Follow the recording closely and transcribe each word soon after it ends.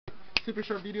super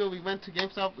short video. We went to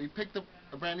GameStop, we picked up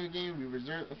a brand new game, we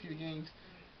reserved a few games,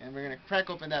 and we're gonna crack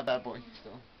open that bad boy.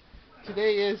 So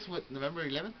today is what, November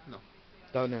 11th? No.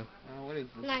 Don't know. What is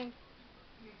this? 9.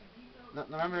 No,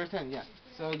 November 10th. Yeah.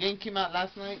 So a game came out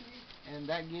last night, and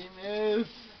that game is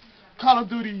Call of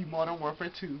Duty Modern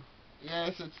Warfare 2.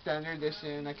 Yes, it's standard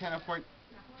edition. I can't afford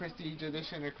Prestige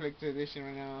Edition or Collector Edition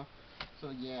right now.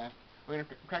 So yeah, we're gonna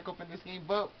crack open this game.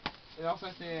 But it also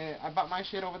says I bought my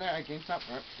shit over there at GameStop,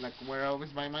 like where I always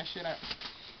buy my shit at.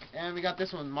 And we got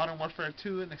this one, Modern Warfare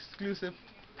 2, an exclusive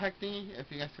pack thingy.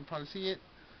 If you guys can probably see it.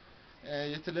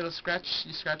 It's a little scratch.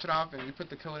 You scratch it off, and you put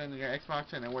the code in your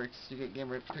Xbox, and it works. You get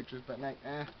gamer pictures, but like,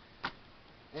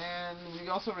 And we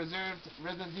also reserved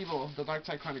Resident Evil: The Dark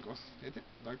Side Chronicles. Is it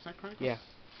Dark Side Chronicles? Yeah.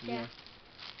 Yeah.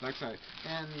 Dark Side.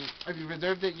 And if you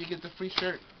reserved it, you get the free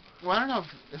shirt. Well, I don't know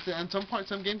if in some parts,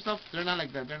 some game stuff, they're not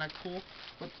like that. They're not cool.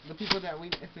 But the people that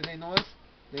if they know us,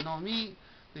 they know me.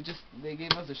 They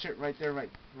gave us the shirt right there, right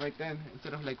then,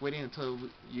 instead of like waiting until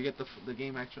you get the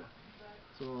game actual.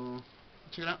 So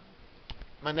check it out.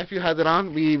 My nephew has it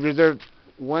on. We reserved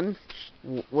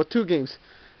 2 games,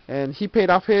 and he paid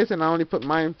off his, and I only put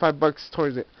mine $5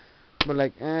 towards it. But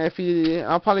like,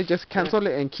 I'll probably just cancel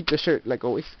it and keep the shirt like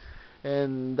always,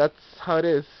 and that's how it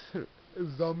is.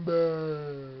 Zombie.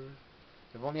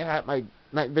 If only I had my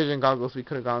night vision goggles, we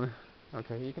could have gone.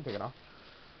 Okay, you can take it off.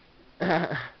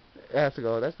 It has to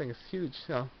go. That thing is huge.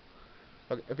 So,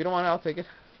 okay, if you don't want it, I'll take it.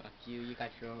 Fuck you. You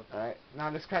got your own. All right, now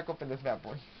let's crack open this bad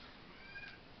boy.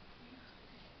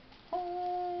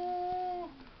 Oh,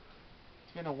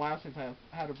 it's been a while since I've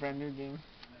had a brand new game.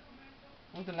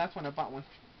 When was the last one I bought one?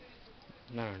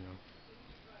 I don't know.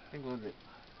 I think what was it?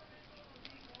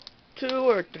 2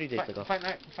 or 3 days ago. Fight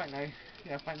Night.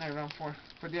 Yeah, Fight Night round 4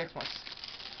 for the Xbox.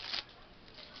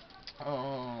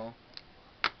 Oh.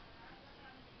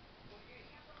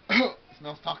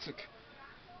 Smells toxic.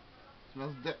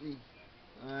 Smells deadly.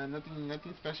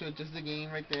 Nothing special, just the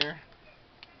game right there.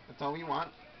 That's all we want.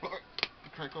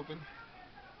 Crack open.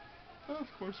 Oh, of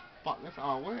course, spotless.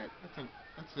 Oh, what?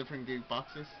 That's different game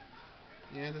boxes.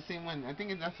 Yeah, the same one. I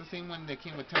think that's the same one that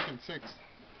came with Tekken 6.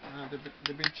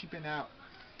 They've been cheaping out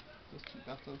those cheap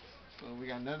assets. So we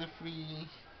got another free.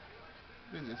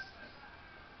 What is this?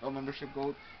 Oh, membership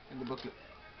gold and the booklet.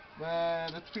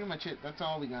 But that's pretty much it. That's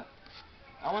all we got.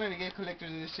 I wanted to get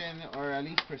collector's edition or at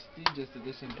least prestigious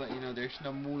edition, but you know there's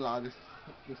no moolah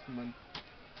this month.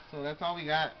 So that's all we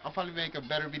got. I'll probably make a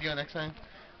better video next time.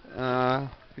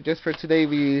 Just for today,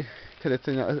 because it's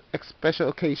a special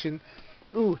occasion.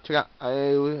 Ooh, check out!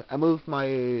 I moved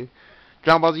my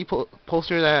Dragon Ball Z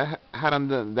poster that I had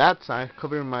on that side,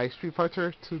 covering my Street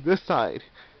Fighter, to this side,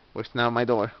 which is now my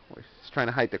door. We're just trying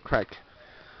to hide the crack.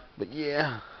 But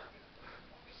yeah,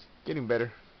 it's getting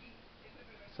better.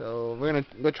 So we're gonna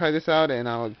go try this out, and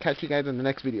I'll catch you guys in the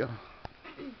next video.